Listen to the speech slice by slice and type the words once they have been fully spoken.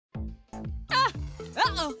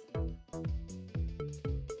Uh-oh.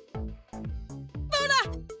 Luna!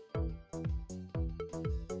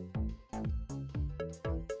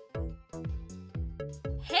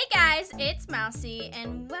 Hey guys, it's Mousie,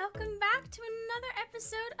 and welcome back to another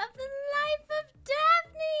episode of The Life of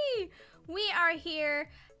Daphne! We are here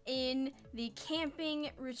in the camping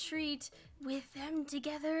retreat with them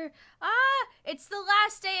together. It's the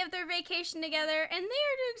last day of their vacation together, and they are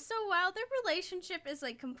doing so well. Their relationship is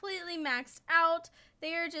like completely maxed out.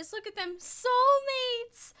 They are just, look at them,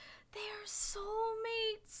 soulmates! They are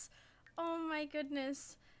soulmates! Oh my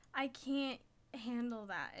goodness, I can't handle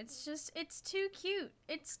that. It's too cute.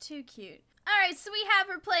 It's too cute. Alright, so we have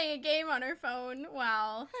her playing a game on her phone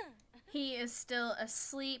while he is still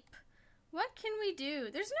asleep. What can we do?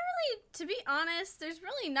 There's not really, to be honest, there's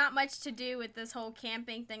really not much to do with this whole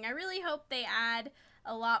camping thing. I really hope they add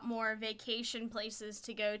a lot more vacation places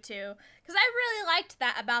to go to, because I really liked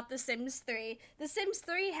that about The Sims 3. The Sims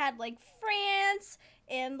 3 had like France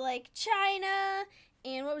and like China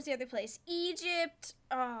and what was the other place? Egypt.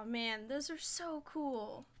 Oh man, those are so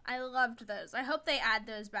cool. I loved those. I hope they add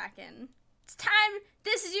those back in. It's time,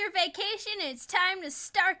 this is your vacation and it's time to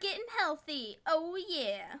start getting healthy. Oh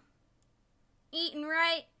yeah. Eating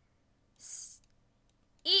right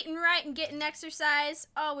and getting exercise,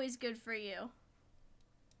 always good for you.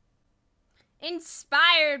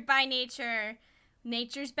 Inspired by nature.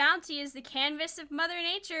 Nature's bounty is the canvas of Mother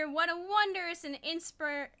Nature. What a wondrous and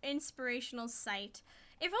inspirational sight.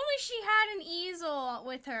 If only she had an easel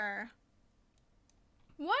with her.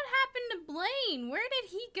 What happened to Blaine? Where did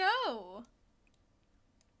he go?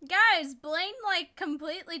 Guys, Blaine like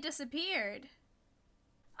completely disappeared.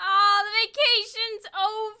 Oh, the vacation's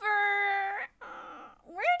over.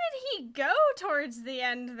 Where did he go towards the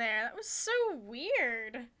end there? That was so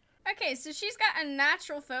weird. Okay, so she's got a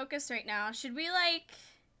natural focus right now. Should we, like,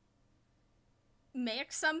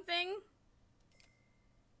 make something?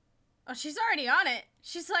 Oh, she's already on it.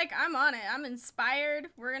 She's like, I'm on it. I'm inspired.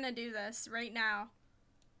 We're gonna do this right now.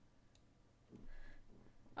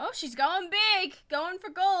 Oh, she's going big. Going for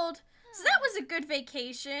gold. So that was a good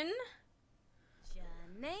vacation.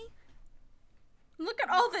 Look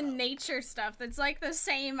at all the nature stuff that's like the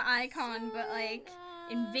same icon, but like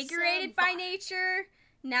invigorated by nature,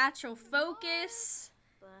 natural focus,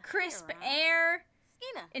 crisp air,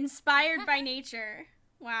 inspired by nature.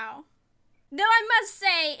 Wow. Though I must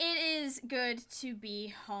say, it is good to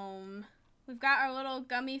be home. We've got our little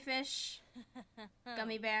gummy fish,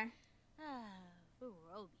 gummy bear,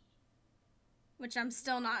 which I'm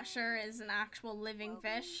still not sure is an actual living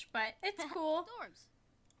fish, but it's cool.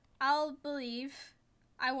 I'll believe.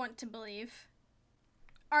 I want to believe.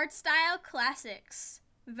 Art style classics.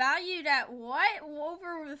 Valued at what?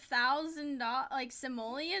 Over $1,000, like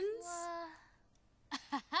simoleons?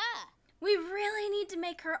 We really need to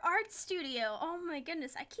make her art studio. Oh my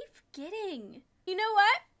goodness, I keep forgetting. You know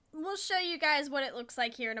what? We'll show you guys what it looks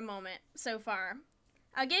like here in a moment so far.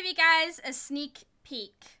 I'll give you guys a sneak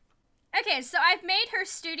peek. Okay, so I've made her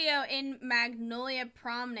studio in Magnolia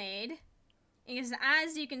Promenade. Because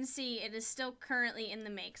as you can see, it is still currently in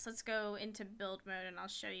the makes. Let's go into build mode and I'll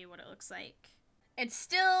show you what it looks like. It's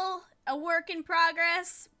still a work in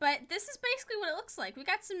progress, but this is basically what it looks like. We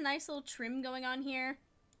got some nice little trim going on here.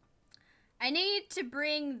 I need to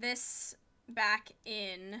bring this back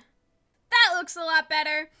in. That looks a lot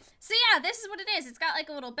better. So yeah, this is what it is. It's got like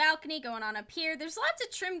a little balcony going on up here. There's lots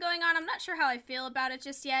of trim going on. I'm not sure how I feel about it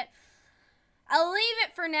just yet. I'll leave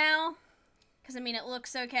it for now, because I mean, it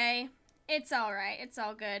looks okay. It's alright. It's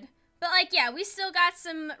all good. But, like, yeah, we still got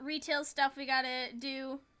some retail stuff we gotta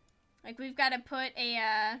do. Like, we've gotta put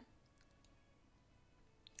a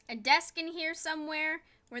desk in here somewhere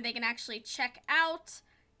where they can actually check out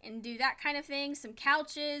and do that kind of thing. Some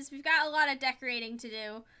couches. We've got a lot of decorating to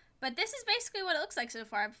do. But this is basically what it looks like so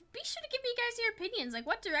far. Be sure to give me guys your opinions. Like,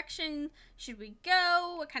 what direction should we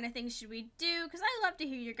go? What kind of things should we do? Because I love to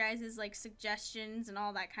hear your guys' like, suggestions and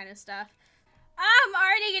all that kind of stuff. I'm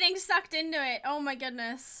already getting sucked into it. Oh my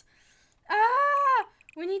goodness.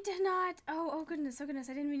 We need to not. Oh goodness. Oh goodness.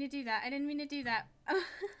 I didn't mean to do that. I didn't mean to do that.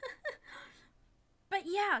 But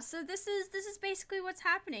yeah, so this is basically what's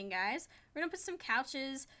happening, guys. We're gonna put some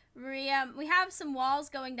couches. We have some walls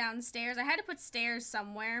going downstairs. I had to put stairs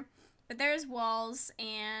somewhere, but there's walls,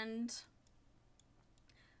 and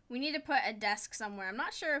we need to put a desk somewhere. I'm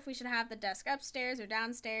not sure if we should have the desk upstairs or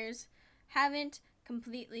downstairs. Haven't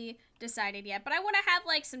completely decided yet, but I want to have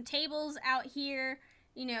like some tables out here,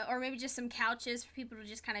 you know, or maybe just some couches for people to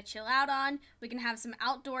just kind of chill out on. We can have some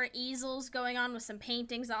outdoor easels going on with some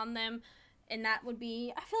paintings on them. and that would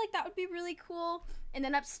be, I feel like that would be really cool. And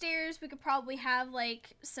then upstairs, we could probably have,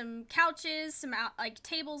 like, some couches, some, like,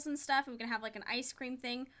 tables and stuff, and we can have, like, an ice cream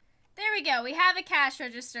thing. There we go. We have a cash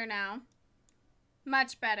register now.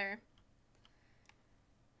 Much better.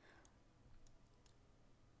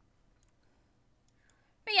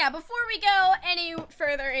 But yeah, before we go any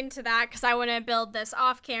further into that, because I want to build this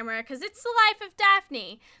off camera, because it's the life of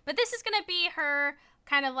Daphne. But this is going to be her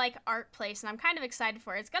kind of like art place, and I'm kind of excited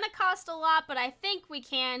for it. It's going to cost a lot, but I think we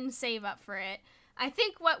can save up for it. I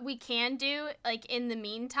think what we can do, like in the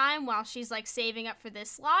meantime, while she's like saving up for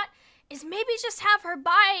this lot, is maybe just have her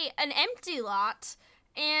buy an empty lot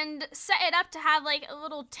and set it up to have like a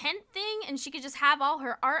little tent thing, and she could just have all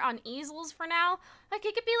her art on easels for now. Like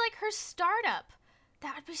it could be like her startup.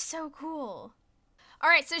 That would be so cool.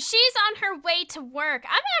 Alright, so she's on her way to work.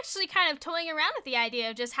 I'm actually kind of toying around with the idea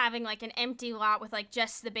of just having like an empty lot with like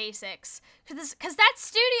just the basics. Because that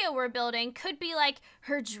studio we're building could be like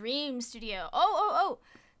her dream studio. Oh.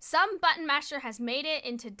 Some button masher has made it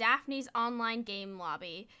into Daphne's online game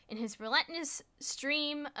lobby, and his relentless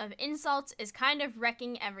stream of insults is kind of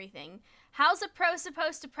wrecking everything. How's a pro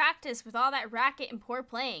supposed to practice with all that racket and poor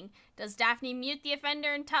playing? Does Daphne mute the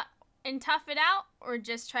offender and tough it out, or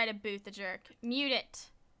just try to boot the jerk? Mute it.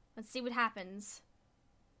 Let's see what happens.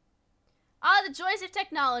 Ah, the joys of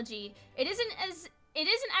technology. It isn't as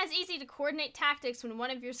easy to coordinate tactics when one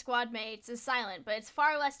of your squad mates is silent, but it's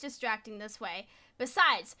far less distracting this way.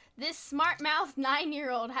 Besides, this smart-mouthed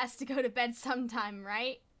 9-year-old has to go to bed sometime,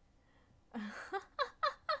 right?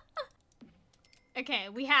 Okay,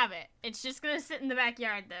 we have it. It's just gonna sit in the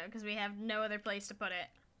backyard, though, because we have no other place to put it.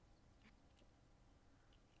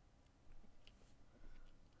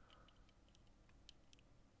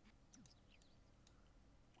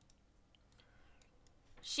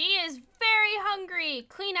 She is very hungry.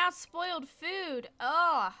 Clean out spoiled food.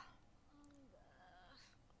 Oh.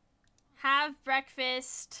 Have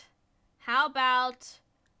breakfast. How about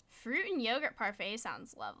fruit and yogurt parfait?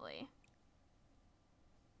 Sounds lovely.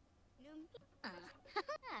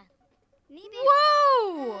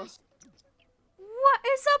 Whoa! What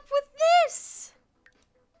is up with this?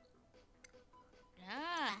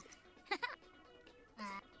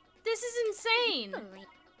 This is insane.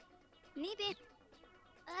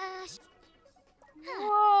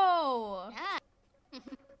 Whoa!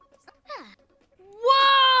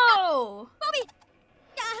 Whoa!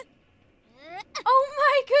 Oh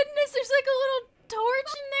my goodness, there's like a little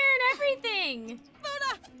torch in there and everything.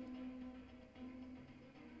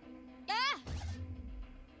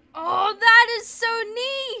 Oh, that is so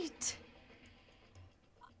neat.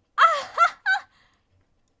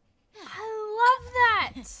 I love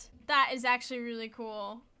that. That is actually really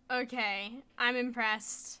cool. Okay, I'm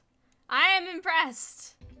impressed. I am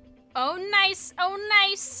impressed. Oh, nice. Oh,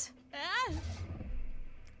 nice.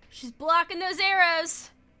 She's blocking those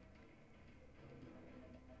arrows.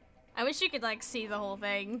 I wish you could, like, see the whole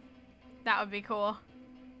thing. That would be cool.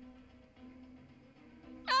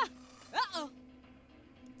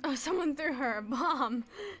 Oh, someone threw her a bomb.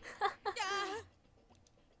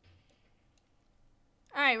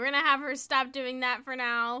 Alright, we're gonna have her stop doing that for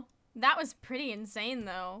now. That was pretty insane,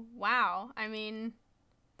 though. Wow. I mean,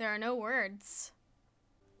 there are no words.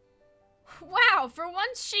 Wow, for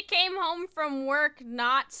once she came home from work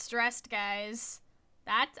not stressed, guys.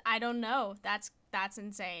 I don't know. That's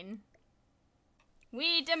insane.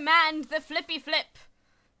 We demand the flippy flip.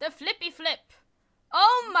 The flippy flip.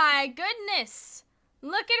 Oh my goodness.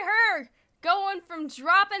 Look at her going from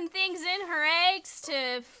dropping things in her eggs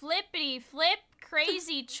to flippity flip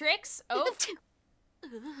crazy tricks. Oh.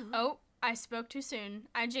 Oh, I spoke too soon.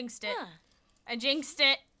 I jinxed it. I jinxed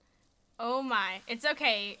it. Oh my. It's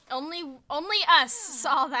okay. Only us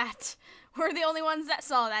saw that. We're the only ones that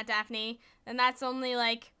saw that, Daphne. And that's only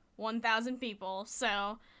like 1,000 people.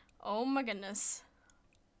 So, oh my goodness.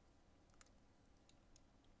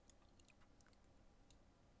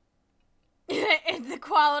 The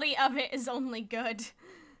quality of it is only good.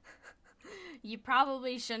 You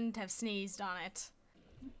probably shouldn't have sneezed on it.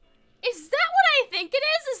 Is that what I think it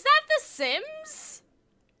is? Is that The Sims?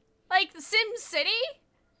 Like The Sims City?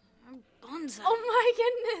 Bonza. Oh my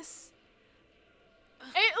goodness.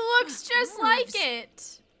 It looks just like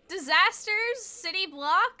it. Disasters, city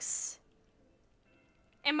blocks.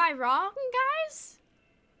 Am I wrong, guys?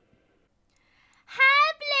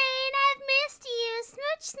 Hi, Blaine. I've missed you.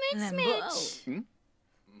 Smooch, smooch, smooch.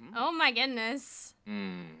 Oh my goodness.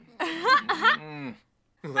 I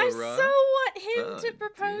so want him to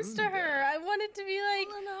propose to her. I want it to be like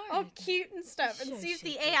all cute and stuff and see if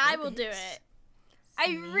the AI will do it.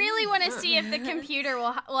 I really want to see if the computer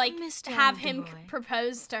will like have him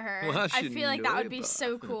propose to her. I feel like that would be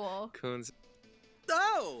so cool.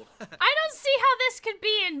 Oh! I don't see how this could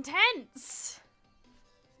be intense.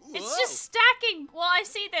 Whoa. It's just stacking. Well, I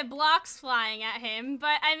see the blocks flying at him,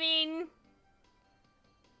 but I mean,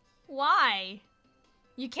 why?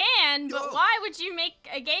 You can, but why would you make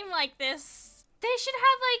a game like this? They should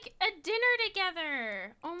have like a dinner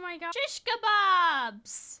together. Oh my god. Shish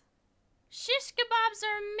kebabs. Shish kebabs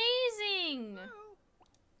are amazing.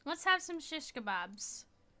 Let's have some shish kebabs.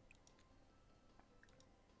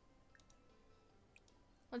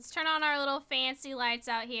 Let's turn on our little fancy lights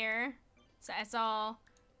out here. So it's all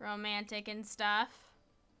romantic and stuff.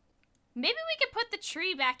 Maybe we could put the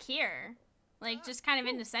tree back here. Like, just kind of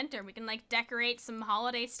in the center. We can, like, decorate some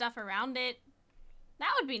holiday stuff around it.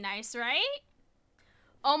 That would be nice, right?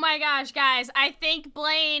 Oh my gosh, guys. I think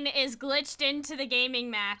Blaine is glitched into the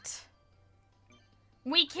gaming mat.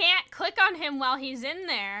 We can't click on him while he's in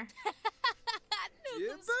there.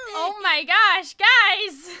 Oh my gosh,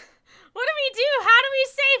 guys! What do we do? How do we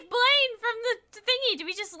save Blaine from the thingy? Do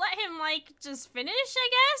we just let him, like, just finish, I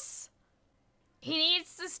guess? He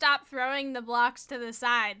needs to stop throwing the blocks to the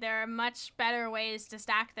side. There are much better ways to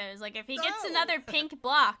stack those. Like, if he gets another pink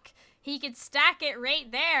block, he could stack it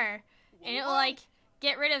right there. And it will, like,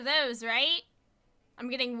 get rid of those, right? I'm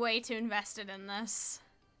getting way too invested in this.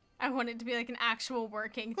 I want it to be, like, an actual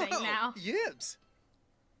working thing now. Yibs!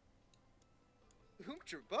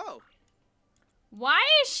 Bow. Why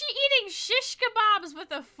is she eating shish kebabs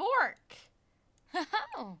with a fork?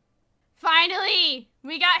 Finally!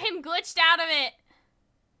 We got him glitched out of it.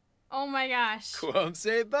 Oh my gosh.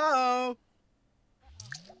 Bow.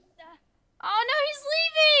 Oh no, he's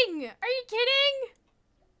leaving! Are you kidding?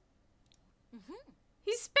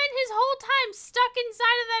 He spent his whole time stuck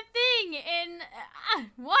inside of that thing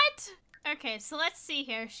and... what? Okay, so let's see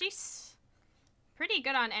here. She's pretty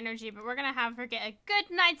good on energy, but we're gonna have her get a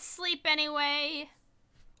good night's sleep anyway.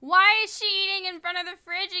 Why is she eating in front of the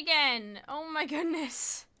fridge again? Oh my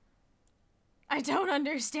goodness. I don't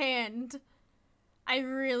understand. I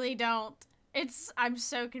really don't. I'm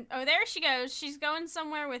so oh, there she goes. She's going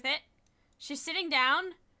somewhere with it. She's sitting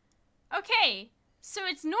down. Okay, so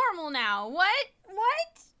it's normal now. What?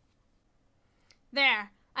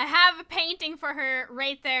 There. I have a painting for her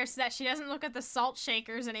right there so that she doesn't look at the salt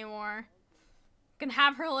shakers anymore. Can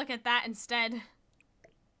have her look at that instead.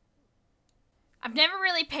 I've never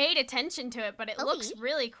really paid attention to it, but it looks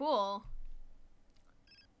really cool.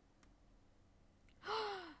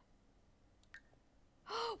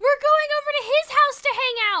 We're going over to his house to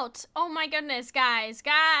hang out! Oh my goodness, guys.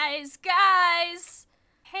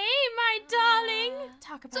 Hey, my darling.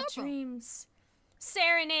 Talk about dreams.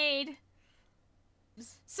 Serenade.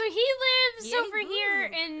 So he lives over here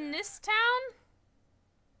in this town?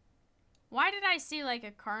 Why did I see like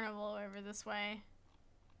a carnival over this way?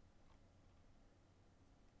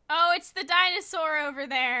 Oh, it's the dinosaur over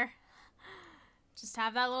there. Just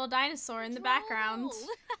have that little dinosaur in the background.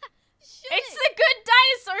 It's the Good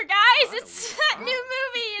Dinosaur, guys! It's that new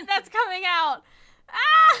movie that's coming out.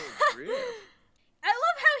 Ah! I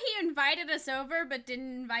love how he invited us over but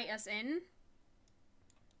didn't invite us in.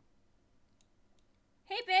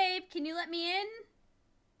 Hey, babe, can you let me in?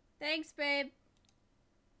 Thanks, babe.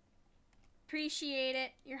 Appreciate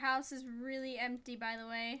it. Your house is really empty, by the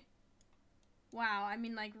way. Wow, I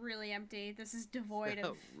mean, like, really empty. This is devoid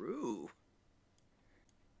of... Roo.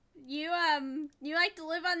 You like to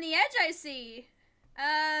live on the edge, I see.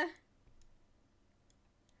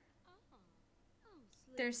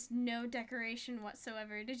 There's no decoration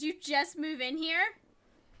whatsoever. Did you just move in here?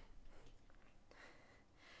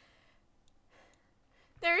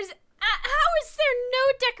 How is there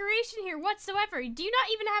no decoration here whatsoever? Do you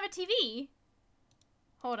not even have a TV?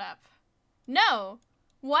 Hold up. No.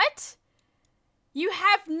 What? You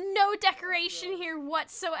have no decoration here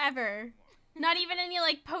whatsoever. Not even any,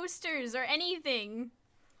 like, posters or anything.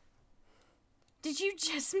 Did you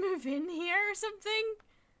just move in here or something?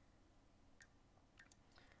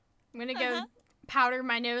 I'm gonna go powder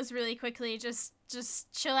my nose really quickly. Just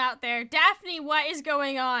chill out there. Daphne, what is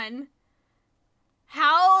going on?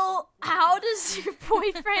 How does your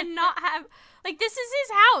boyfriend not have... Like, this is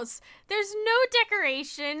his house. There's no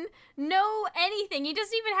decoration, no anything. He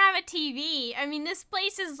doesn't even have a TV. I mean, this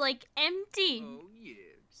place is, like, empty. Oh,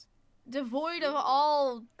 yes. Devoid of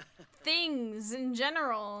all things in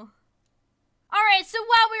general. Alright, so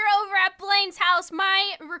while we were over at Blaine's house,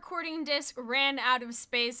 my recording disc ran out of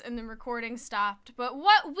space and the recording stopped. But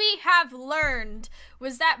what we have learned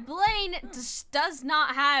was that Blaine just does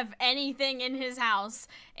not have anything in his house.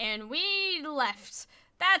 And we left.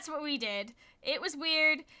 That's what we did. It was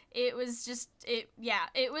weird. It was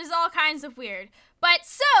it was all kinds of weird. But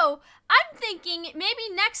so, I'm thinking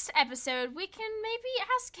maybe next episode we can maybe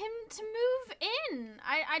ask him to move in.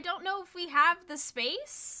 I don't know if we have the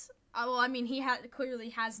space. Well, I mean, he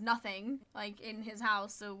clearly has nothing, like, in his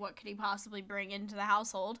house, so what could he possibly bring into the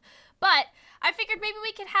household? But I figured maybe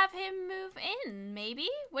we could have him move in, maybe?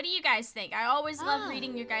 What do you guys think? I always love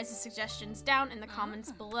reading your guys' suggestions down in the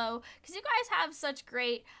comments below, because you guys have such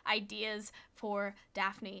great ideas for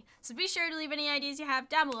Daphne. So be sure to leave any ideas you have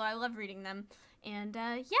down below. I love reading them. And,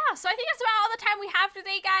 yeah, so I think that's about all the time we have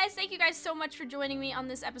today, guys. Thank you guys so much for joining me on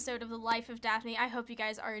this episode of The Life of Daphne. I hope you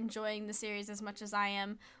guys are enjoying the series as much as I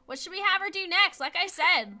am. What should we have her do next? Like I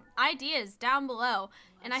said, ideas down below.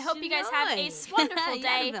 And I hope you guys have a wonderful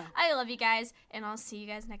day. I love you guys, and I'll see you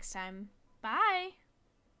guys next time. Bye!